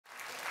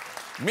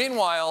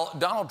Meanwhile,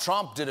 Donald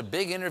Trump did a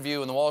big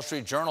interview in the Wall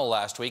Street Journal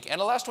last week. And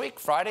last week,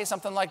 Friday,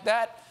 something like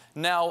that.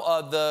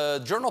 Now,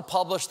 the Journal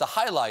published the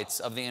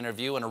highlights of the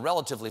interview in a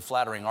relatively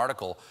flattering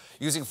article,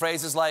 using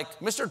phrases like,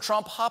 Mr.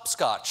 Trump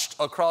hopscotched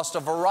across a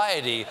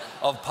variety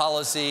of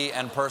policy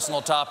and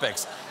personal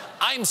topics.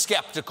 I'm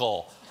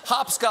skeptical.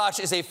 Hopscotch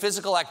is a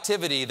physical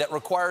activity that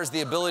requires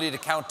the ability to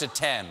count to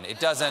 10. It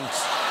doesn't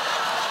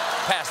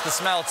pass the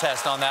smell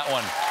test on that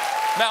one.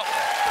 Now,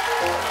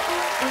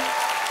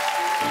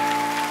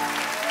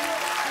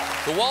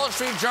 the Wall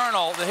Street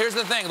Journal, here's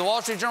the thing, the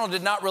Wall Street Journal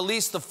did not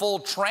release the full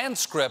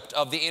transcript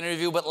of the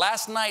interview, but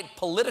last night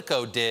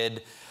Politico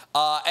did,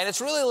 and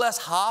it's really less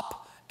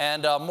hop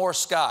and more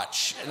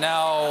scotch.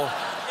 Now,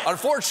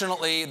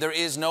 unfortunately, there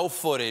is no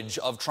footage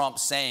of Trump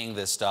saying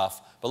this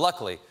stuff, but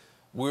luckily,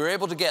 we were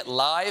able to get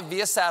live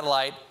via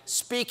satellite,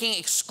 speaking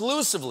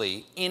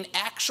exclusively in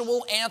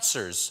actual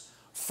answers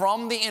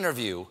from the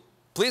interview.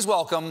 Please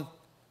welcome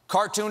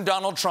Cartoon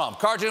Donald Trump.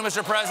 Cartoon,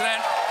 Mr.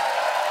 President.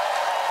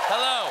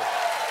 Hello.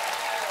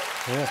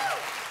 Yeah.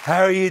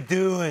 How are you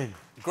doing?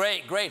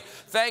 Great, great.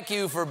 Thank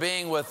you for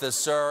being with us,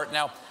 sir.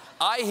 Now,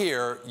 I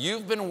hear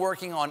you've been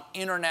working on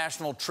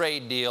international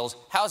trade deals.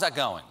 How's that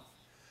going?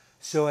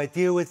 So I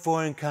deal with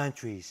foreign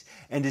countries,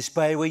 and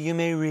despite what you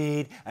may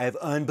read, I have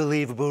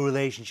unbelievable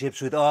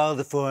relationships with all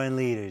the foreign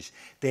leaders.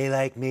 They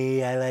like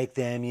me, I like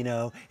them, you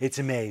know, it's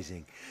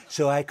amazing.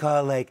 So I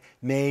call like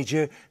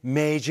major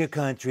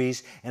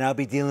countries, and I'll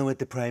be dealing with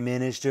the Prime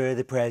Minister or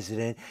the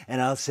President,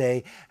 and I'll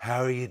say,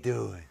 how are you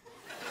doing?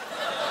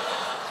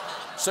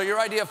 So your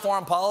idea of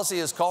foreign policy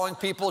is calling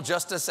people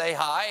just to say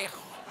hi?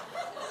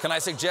 Can I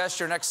suggest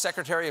your next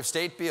Secretary of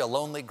State be a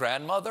lonely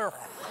grandmother?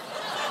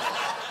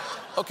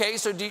 Okay,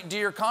 so do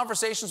your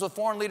conversations with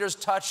foreign leaders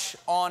touch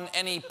on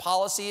any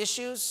policy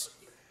issues?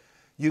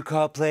 You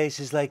call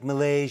places like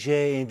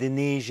Malaysia,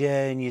 Indonesia,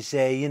 and you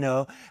say, you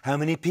know, how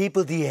many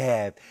people do you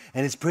have?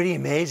 And it's pretty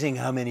amazing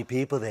how many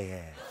people they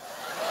have.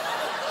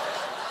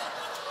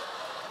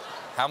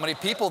 How many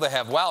people they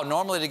have? Wow,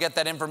 normally to get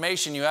that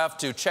information, you have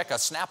to check a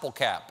Snapple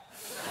cap.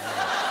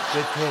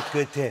 Good tip,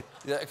 good tip.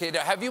 Okay,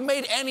 now, have you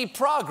made any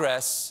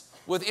progress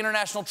with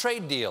international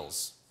trade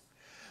deals?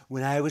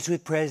 When I was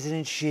with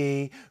President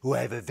Xi, who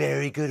I have a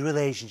very good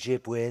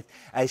relationship with,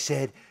 I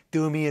said,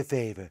 do me a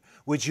favor.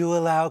 Would you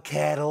allow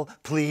cattle,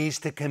 please,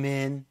 to come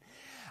in?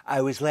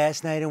 I was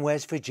last night in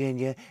West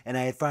Virginia, and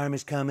I had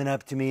farmers coming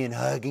up to me and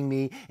hugging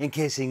me and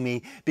kissing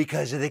me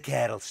because of the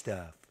cattle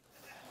stuff.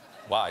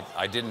 Wow,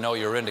 I didn't know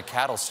you were into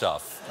cattle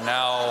stuff.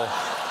 Now,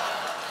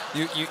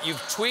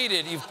 you've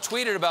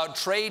tweeted about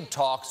trade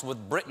talks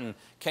with Britain.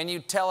 Can you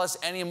tell us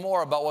any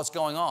more about what's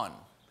going on?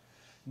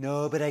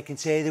 No, but I can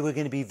say that we're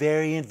going to be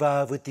very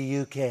involved with the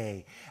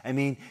UK. I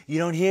mean, you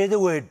don't hear the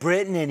word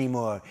Britain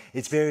anymore.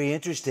 It's very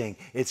interesting.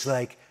 It's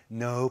like,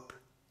 nope.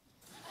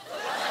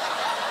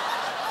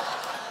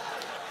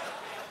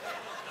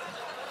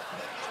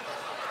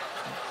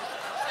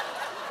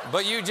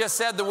 But you just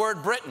said the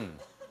word Britain.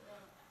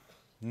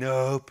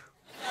 Nope.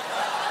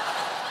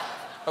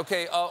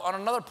 Okay, on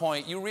another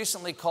point, you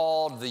recently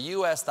called the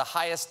U.S. the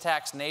highest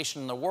taxed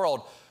nation in the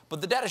world,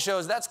 but the data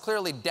shows that's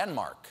clearly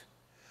Denmark.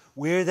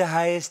 We're the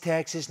highest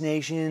taxes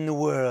nation in the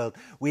world.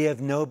 We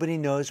have nobody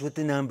knows what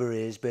the number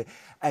is, but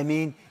I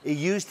mean, it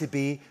used to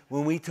be,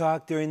 when we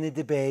talked during the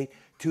debate,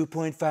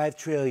 2.5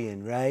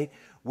 trillion, right?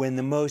 When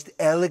the most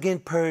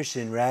elegant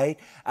person, right?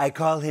 I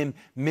call him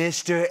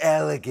Mr.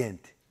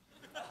 Elegant.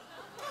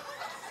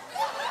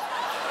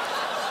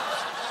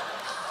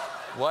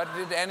 What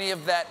did any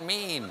of that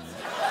mean?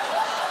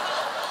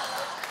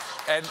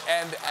 And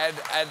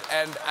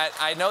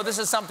I know this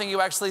is something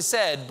you actually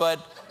said, but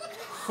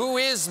who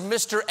is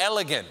Mr.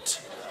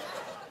 Elegant?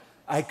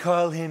 I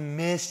call him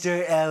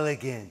Mr.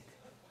 Elegant.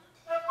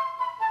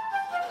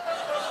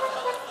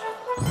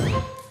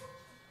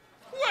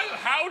 Well,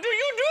 how do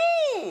you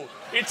do?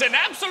 It's an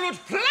absolute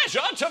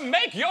pleasure to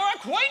make your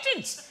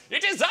acquaintance.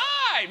 It is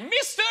I,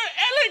 Mr.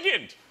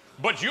 Elegant.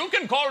 But you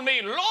can call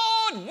me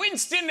Lord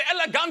Winston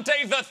Elegante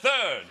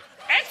III,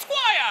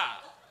 Esquire.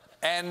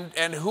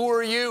 And who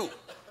are you?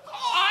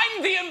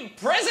 I'm the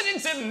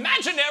president's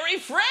imaginary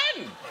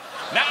friend.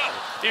 Now,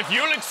 if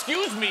you'll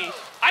excuse me,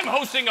 I'm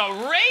hosting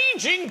a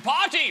raging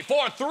party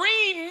for 3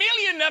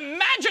 million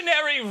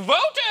imaginary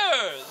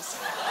voters.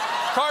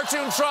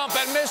 Cartoon Trump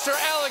and Mr.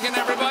 Elegant,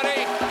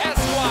 everybody.